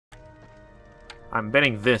I'm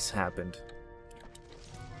betting this happened.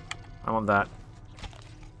 I want that.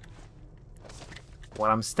 What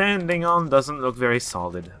I'm standing on doesn't look very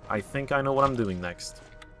solid. I think I know what I'm doing next.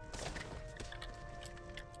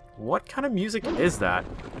 What kind of music is that?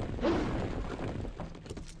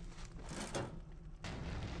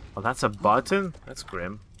 Oh, that's a button? That's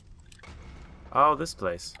grim. Oh, this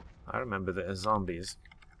place. I remember the zombies.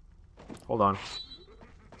 Hold on.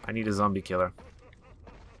 I need a zombie killer.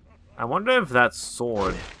 I wonder if that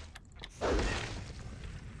sword...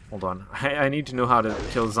 Hold on. I need to know how to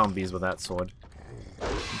kill zombies with that sword.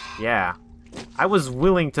 Yeah. I was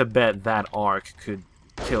willing to bet that arc could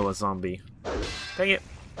kill a zombie. Dang it.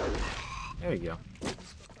 There you go.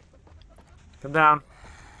 Come down.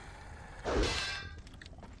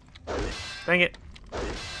 Dang it.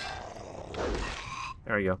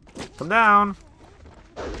 There we go. Come down.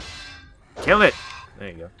 Kill it. There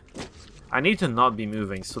you go. I need to not be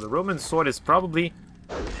moving, so the Roman sword is probably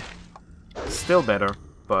still better,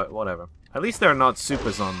 but whatever. At least they're not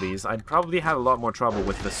super zombies. I'd probably have a lot more trouble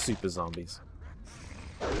with the super zombies.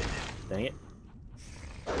 Dang it.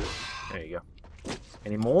 There you go.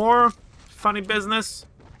 Any more funny business?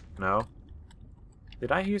 No.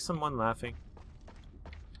 Did I hear someone laughing?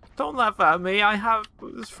 Don't laugh at me, I have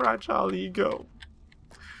this fragile ego.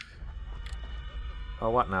 Oh,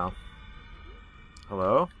 what now?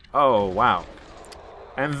 Hello? Oh, wow.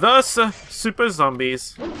 And thus, super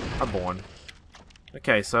zombies are born.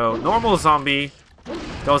 Okay, so normal zombie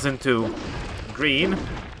goes into green,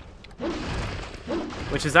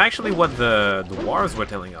 which is actually what the dwarves were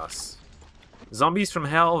telling us. Zombies from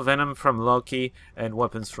hell, venom from Loki, and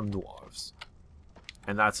weapons from dwarves.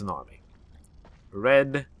 And that's an army.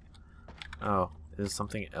 Red. Oh, is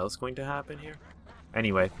something else going to happen here?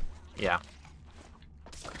 Anyway, yeah.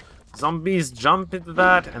 Zombies jump into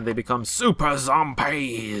that, and they become super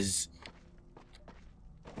zombies!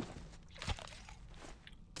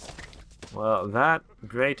 Well, that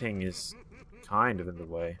grating is kind of in the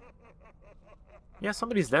way. Yeah,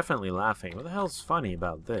 somebody's definitely laughing. What the hell's funny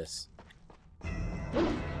about this?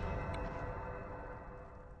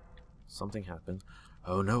 Something happened.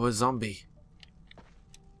 Oh no, a zombie!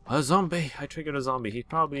 A zombie! I triggered a zombie. He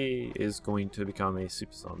probably is going to become a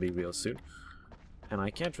super zombie real soon. And I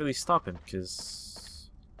can't really stop him, because...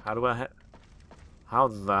 How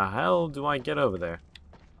the hell do I get over there?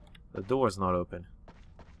 The door's not open.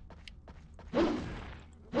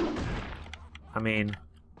 I mean...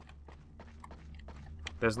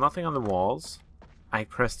 There's nothing on the walls. I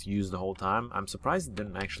pressed use the whole time. I'm surprised it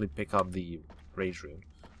didn't actually pick up the rage rune.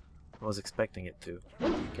 I was expecting it to.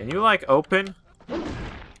 Can you, like, open?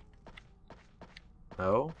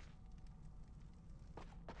 No?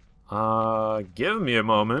 Give me a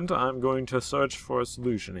moment. I'm going to search for a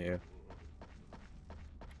solution here.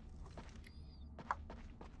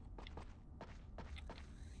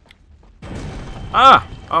 Ah!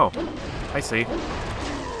 Oh, I see.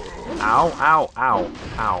 Ow, ow, ow,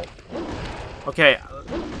 ow. Okay,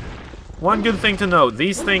 one good thing to note,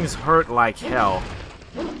 these things hurt like hell.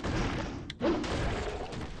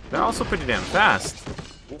 They're also pretty damn fast.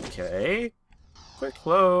 Okay. Quick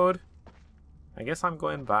load. I guess I'm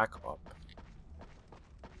going back up.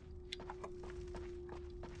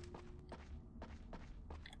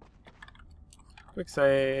 Quick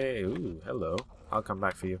say... Ooh, hello. I'll come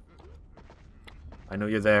back for you. I know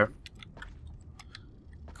you're there.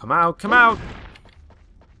 Come out, come out!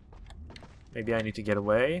 Maybe I need to get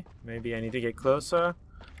away. Maybe I need to get closer.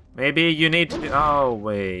 Maybe you need to... Oh,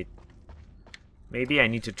 wait. Maybe I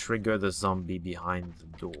need to trigger the zombie behind the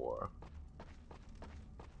door.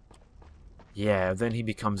 Yeah, then he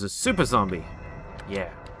becomes a super zombie.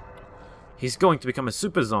 Yeah. He's going to become a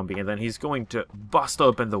super zombie, and then he's going to bust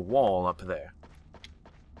open the wall up there.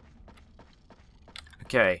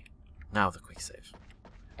 Okay. Now the quick save.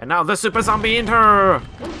 And now the super zombie enter!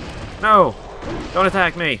 No! Don't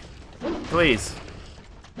attack me! Please.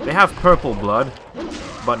 They have purple blood,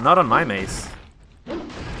 but not on my mace.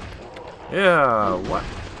 Yeah, what?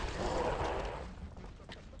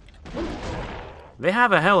 They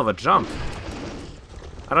have a hell of a jump.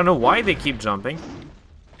 I don't know why they keep jumping,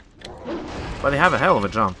 but they have a hell of a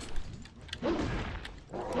jump.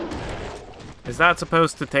 Is that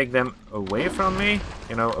supposed to take them away from me?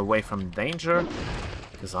 You know, away from danger?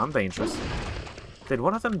 Because I'm dangerous. Did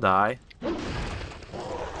one of them die?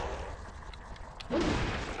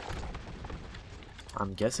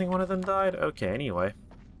 I'm guessing one of them died? Okay, anyway.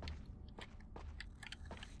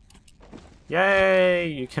 Yay!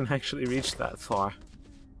 You can actually reach that far.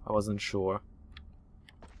 I wasn't sure.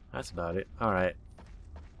 That's about it. Alright.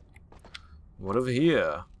 What over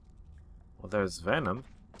here? Well, there's venom.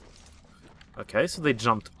 Okay, so they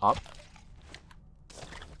jumped up.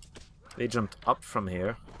 They jumped up from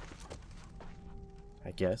here.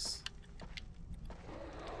 I guess.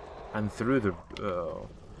 And through the...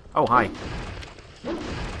 Oh, hi.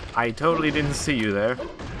 I totally didn't see you there.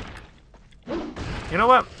 You know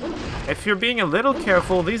what? If you're being a little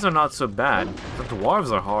careful, these are not so bad. The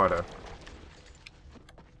dwarves are harder.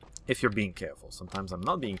 If you're being careful. Sometimes I'm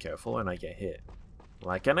not being careful and I get hit.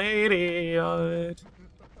 Like an idiot.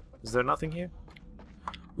 Is there nothing here?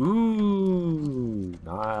 Ooh,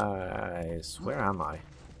 nice. Where am I?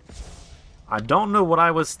 I don't know what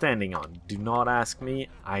I was standing on. Do not ask me.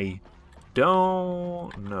 I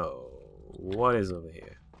don't know. What is over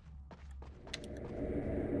here?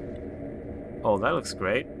 Oh, that looks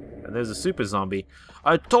great. And there's a super zombie.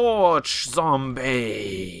 A torch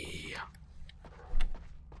zombie!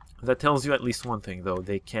 That tells you at least one thing, though.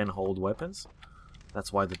 They can hold weapons.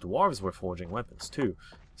 That's why the dwarves were forging weapons, too.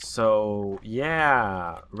 So,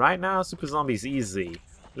 yeah. Right now, super zombie's easy.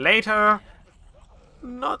 Later,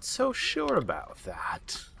 not so sure about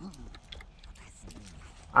that.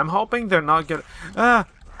 I'm hoping they're not gonna...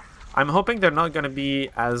 I'm hoping they're not gonna be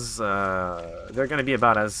as... they're gonna be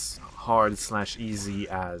about as hard/easy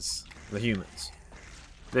as the humans.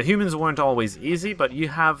 The humans weren't always easy, but you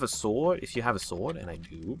have a sword. If you have a sword, and I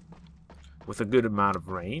do, with a good amount of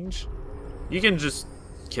range, you can just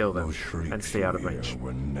kill them and stay out of range.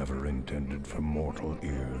 Were never intended for mortal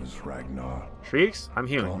ears, Ragnar. Shrieks? I'm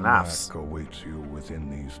hearing laughs. Awaits you within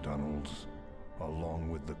these tunnels, along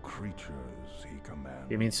with the creatures he commands.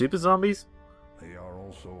 You mean super zombies? They are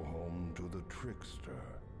also home to the trickster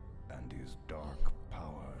and his dark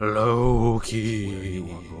power. Loki. Where you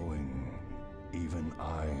are going, even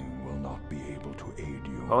I will not be able to aid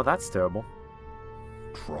you. Oh, that's terrible.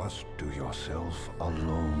 Trust to yourself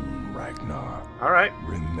alone, Ragnar. Alright.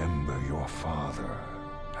 Remember your father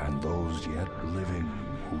and those yet living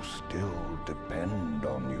who still depend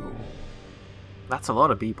on you. That's a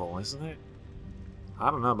lot of people, isn't it? I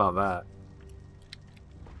don't know about that.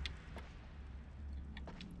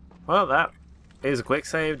 Well, that is a quick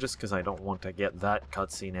save, just because I don't want to get that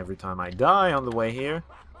cutscene every time I die on the way here.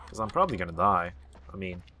 Because I'm probably gonna die. I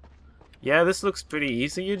mean, yeah, this looks pretty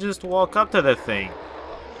easy. You just walk up to the thing.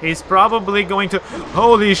 He's probably going to...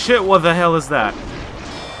 Holy shit, what the hell is that?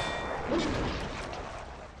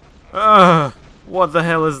 What the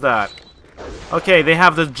hell is that? Okay, they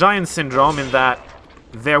have the giant syndrome in that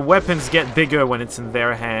their weapons get bigger when it's in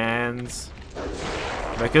their hands.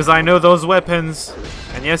 Because I know those weapons.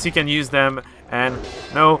 And yes, you can use them. And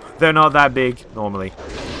no, they're not that big normally.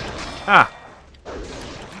 Ah.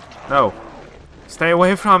 No. Stay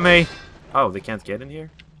away from me. Oh, they can't get in here?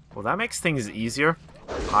 Well, that makes things easier.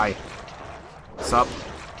 Hi. What's up?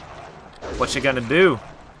 What you gonna do?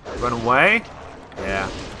 Run away? Yeah.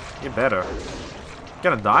 You better. You're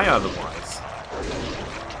gonna die otherwise.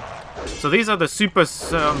 So these are the super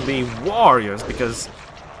zombie warriors because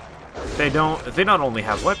they not only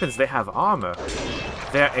have weapons, they have armor.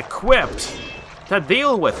 They're equipped to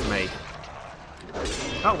deal with me.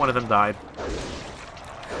 Oh, one of them died.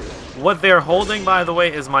 What they're holding, by the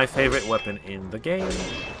way, is my favorite weapon in the game.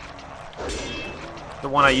 The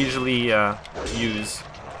one I usually use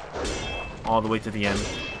all the way to the end.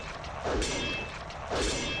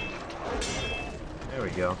 There we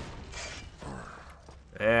go.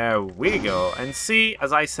 There we go. And see,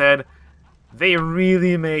 as I said, they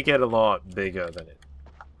really make it a lot bigger than it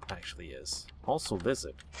actually is. Also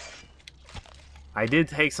lizard. I did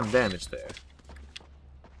take some damage there.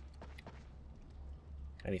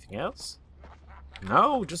 Anything else?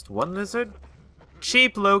 No, just one lizard?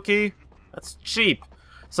 Cheap, Loki. That's cheap.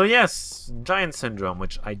 So yes, Giant Syndrome,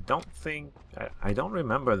 which I don't think... I don't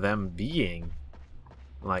remember them being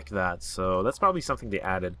like that. So that's probably something they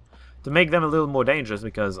added to make them a little more dangerous,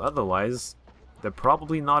 because otherwise they're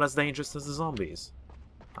probably not as dangerous as the zombies.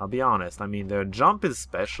 I'll be honest. I mean, their jump is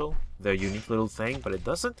special, their unique little thing, but it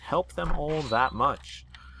doesn't help them all that much.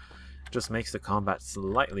 It just makes the combat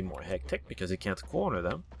slightly more hectic because you can't corner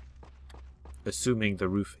them. Assuming the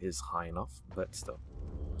roof is high enough, but still.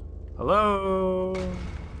 Hello?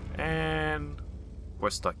 And we're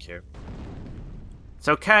stuck here. It's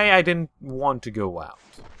okay, I didn't want to go out.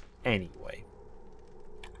 Anyway.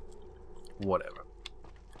 Whatever.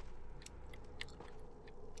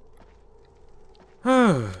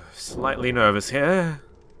 Slightly nervous here.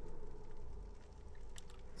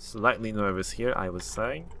 Slightly nervous here, I was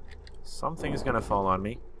saying. Something is gonna fall on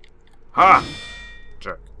me. Ha!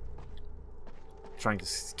 Jerk. Trying to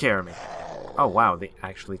scare me. Oh wow, they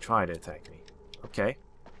actually tried to attack me. Okay.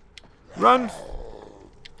 Run!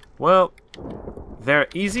 Well, they're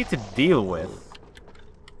easy to deal with.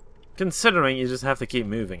 Considering you just have to keep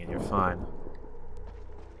moving and you're fine.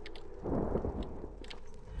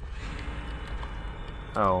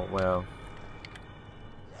 Oh, well.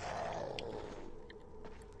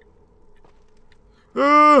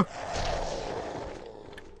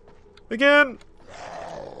 Again!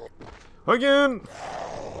 Again!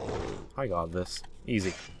 I got this.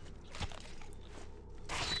 Easy.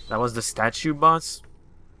 That was the statue boss?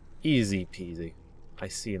 Easy peasy. I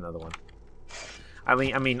see another one. I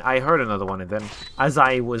mean, I heard another one, and then as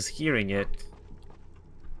I was hearing it,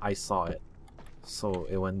 I saw it. So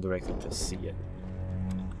it went directly to see it.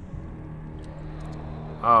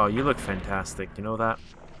 Oh, you look fantastic. You know that?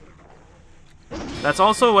 That's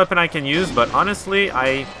also a weapon I can use, but honestly,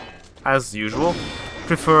 I, as usual,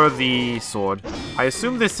 prefer the sword. I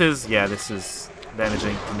assume this is... yeah, this is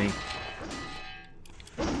damaging to me.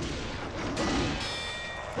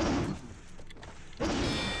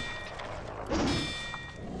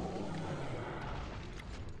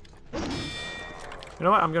 You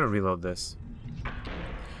know what? I'm gonna reload this.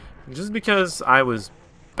 Just because I was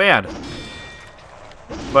bad.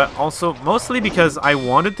 But also, mostly because I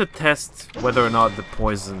wanted to test whether or not the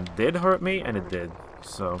poison did hurt me, and it did.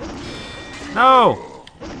 So... no!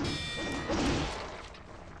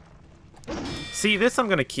 See, this I'm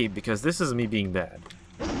gonna keep because this is me being bad.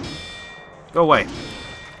 Go away.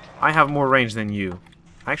 I have more range than you.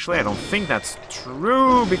 Actually, I don't think that's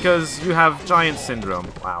true because you have giant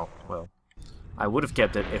syndrome. Wow, well. I would have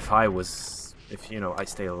kept it if I was... if, you know, I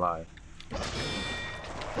stayed alive.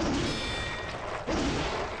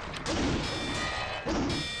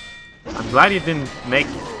 I'm glad you didn't make...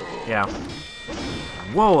 yeah.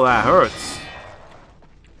 Whoa, that hurts.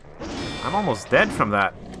 I'm almost dead from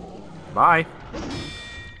that. Bye.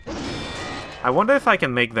 I wonder if I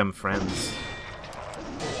can make them friends.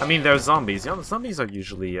 I mean, they're zombies. You know, zombies are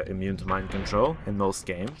usually immune to mind control in most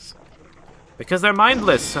games. Because they're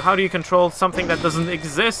mindless, so how do you control something that doesn't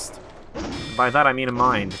exist? By that I mean a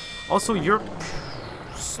mind. Also, you're...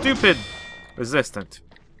 stupid. Resistant.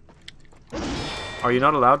 Are you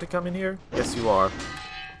not allowed to come in here? Yes, you are.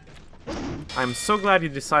 I'm so glad you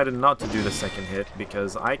decided not to do the second hit,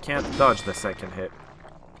 because I can't dodge the second hit.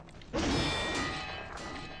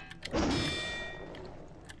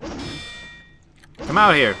 Come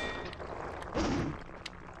out here.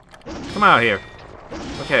 Come out here.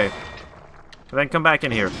 Okay. And then come back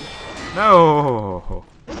in here. No!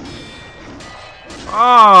 Oh,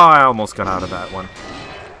 I almost got out of that one.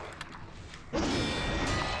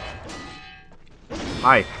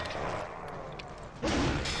 Hi.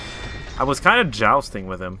 I was kind of jousting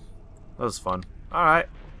with him. That was fun. Alright.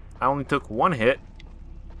 I only took one hit.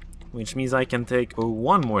 Which means I can take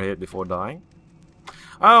one more hit before dying.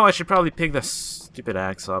 Oh, I should probably pick the stupid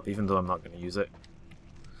axe up, even though I'm not going to use it.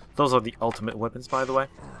 Those are the ultimate weapons, by the way.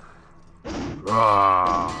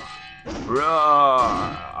 Rawr!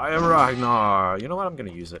 Rawr! I am Ragnar! You know what? I'm going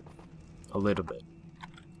to use it. A little bit.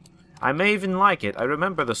 I may even like it. I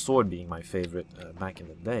remember the sword being my favorite back in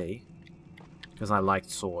the day. Because I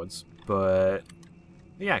liked swords. But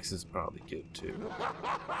the axe is probably good too.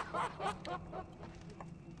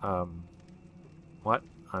 What?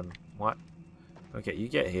 What? Okay, you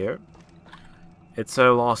get here. It's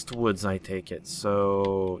a Lost Woods, I take it.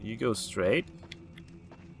 So, you go straight.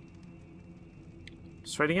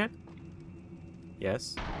 Straight again?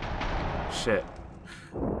 Yes. Shit.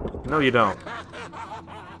 No, you don't.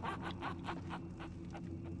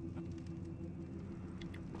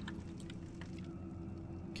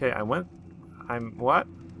 Okay, I went... I'm... what?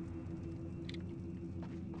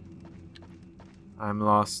 I'm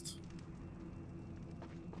lost.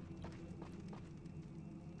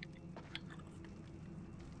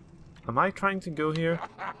 Am I trying to go here?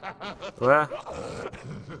 Where?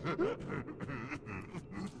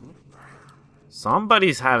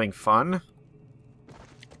 Somebody's having fun.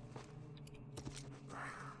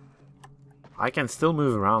 I can still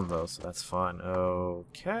move around though, so that's fun.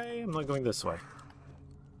 Okay, I'm not going this way.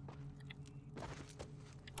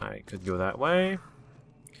 I could go that way.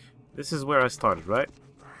 This is where I started, right?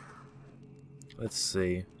 Let's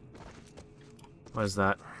see. What is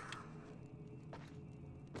that?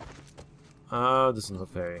 Doesn't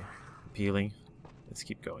look very appealing. Let's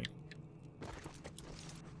keep going.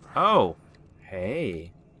 Oh!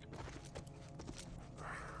 Hey!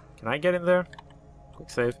 Can I get in there? Quick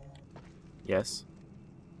save. Yes.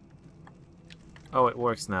 Oh, it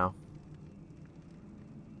works now.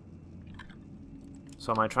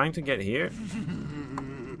 So am I trying to get here?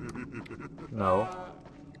 No.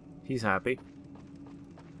 He's happy.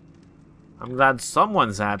 I'm glad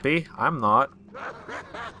someone's happy. I'm not.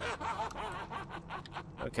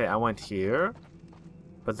 Okay, I went here.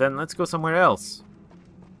 But then let's go somewhere else.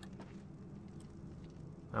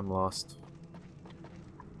 I'm lost.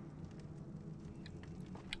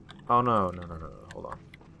 Oh no, no, no, no, no. Hold on.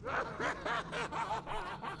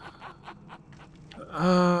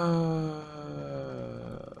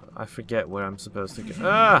 I forget where I'm supposed to go.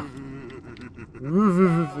 Ah!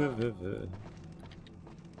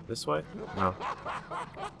 This way? No.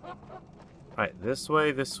 Right, this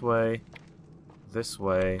way, this way, this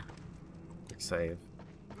way. Quick save.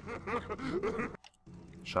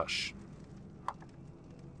 Shush.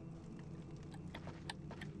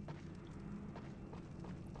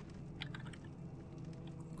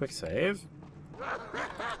 Quick save.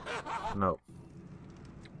 No.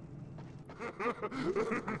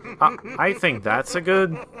 I think that's a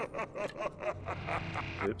good...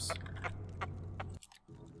 Oops.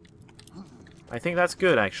 I think that's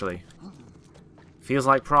good, actually. Feels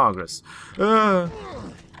like progress. No.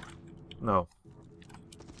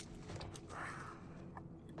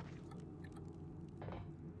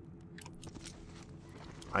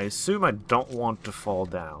 I assume I don't want to fall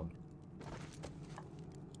down.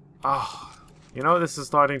 Ah, you know, this is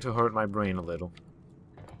starting to hurt my brain a little.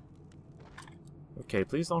 Okay,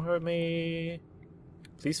 please don't hurt me.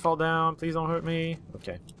 Please fall down. Please don't hurt me.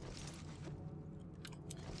 Okay.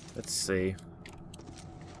 Let's see.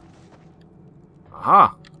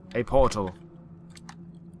 Aha! A portal.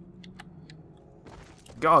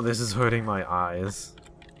 God, this is hurting my eyes.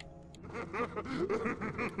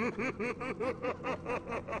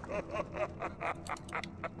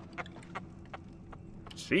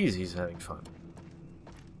 Jeez, he's having fun.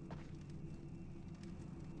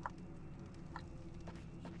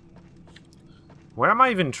 Where am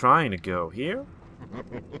I even trying to go? Here?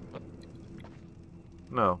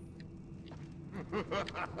 No.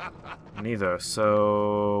 Neither.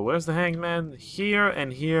 So, where's the hanged man? Here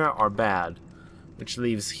and here are bad. Which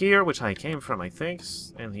leaves here, which I came from, I think,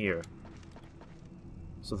 and here.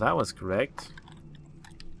 So that was correct.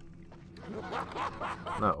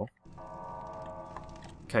 No.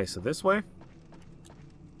 Okay, so this way?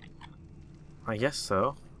 I guess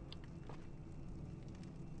so.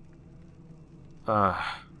 I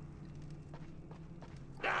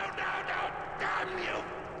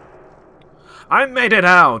made it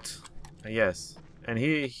out! Yes. And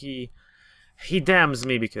he damns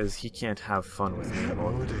me because he can't have fun with me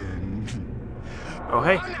anymore. Oh,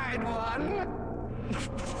 hey.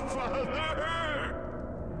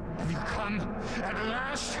 Have you come at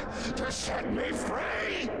last to set me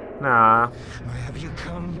free? Nah. Or have you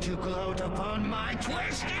come to gloat upon my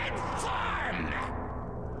twisted form?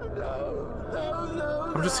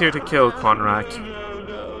 No, I'm just here to kill Conrack.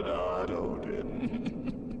 not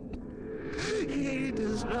Odin. He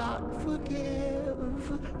does not forgive.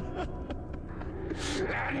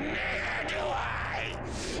 And neither do I,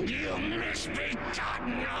 you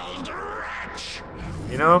misbegotten old wretch.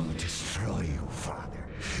 You know? Destroy you, father.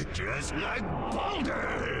 Just like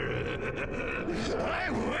Baldur. I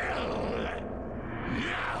will.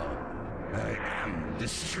 Now, I am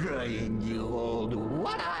destroying you, old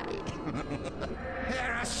one-eye.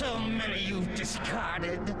 There are so many you've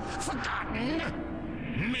discarded, forgotten.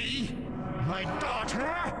 Me, my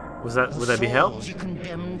daughter. Would that be hell? Souls you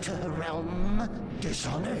condemned to her realm,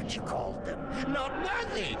 dishonored you called them, not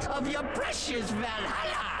worthy of your precious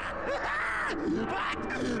Valhalla. But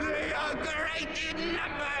they are great in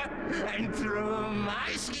number, and through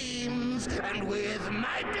my schemes and with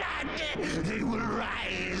my blood, they will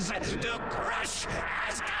rise to crush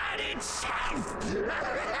Asgard itself.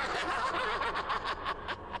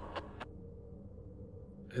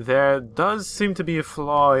 There does seem to be a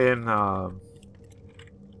flaw in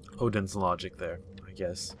Odin's logic there, I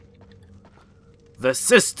guess. The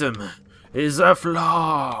system is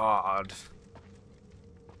flawed.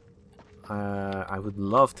 I would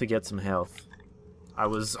love to get some health. I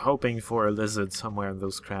was hoping for a lizard somewhere in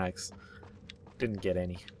those cracks. Didn't get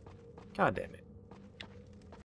any. God damn it.